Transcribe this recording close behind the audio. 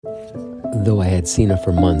Though I had seen her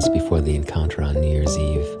for months before the encounter on New Year's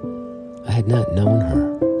Eve, I had not known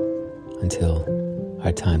her until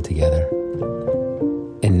our time together.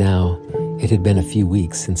 And now, it had been a few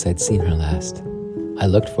weeks since I'd seen her last. I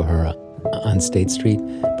looked for her on State Street,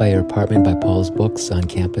 by her apartment by Paul's Books on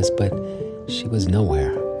campus, but she was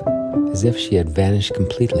nowhere, as if she had vanished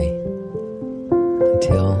completely.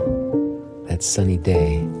 Until that sunny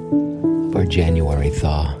day of our January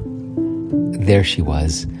thaw. There she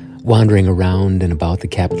was, wandering around and about the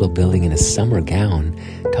Capitol building in a summer gown,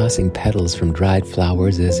 tossing petals from dried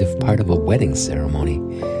flowers as if part of a wedding ceremony.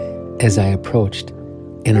 As I approached,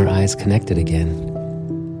 and our eyes connected again,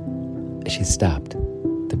 she stopped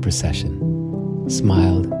the procession,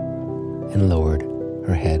 smiled, and lowered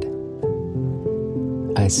her head.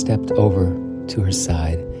 I stepped over to her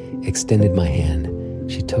side, extended my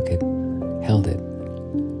hand. She took it, held it,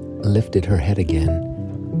 lifted her head again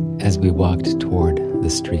as we walked toward the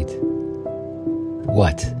street.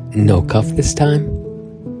 What, no cuff this time?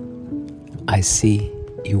 I see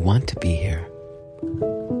you want to be here.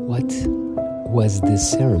 What was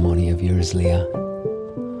this ceremony of yours, Leah?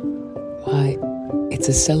 Why, it's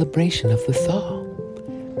a celebration of the thaw.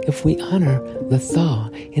 If we honor the thaw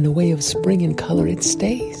in a way of spring and color, it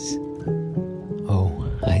stays. Oh,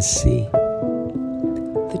 I see.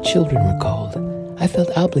 The children were cold. I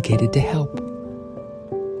felt obligated to help.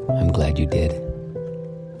 I'm glad you did.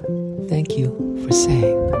 Thank you for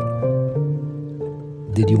saying.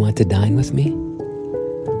 Did you want to dine with me?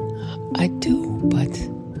 I do, but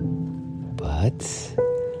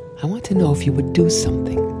I want to know if you would do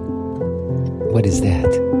something. What is that?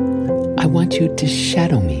 I want you to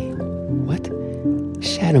shadow me. What?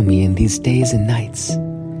 Shadow me in these days and nights.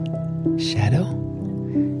 Shadow?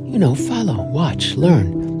 You know, follow, watch,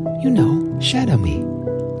 learn. You know, shadow me.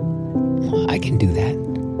 Well, I can do that.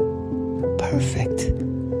 Perfect.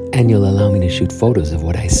 And you'll allow me to shoot photos of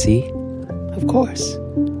what I see? Of course.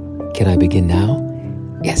 Can I begin now?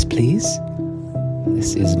 Yes, please.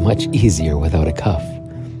 This is much easier without a cuff.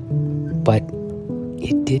 But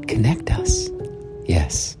it did connect us.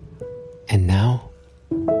 Yes. And now,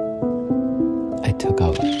 I took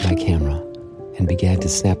out my camera and began to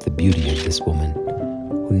snap the beauty of this woman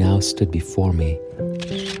who now stood before me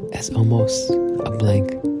as almost a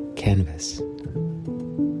blank canvas.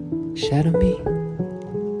 Shadow me?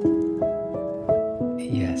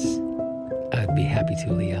 Yes, I'd be happy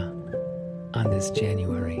to, Leah, on this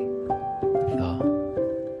January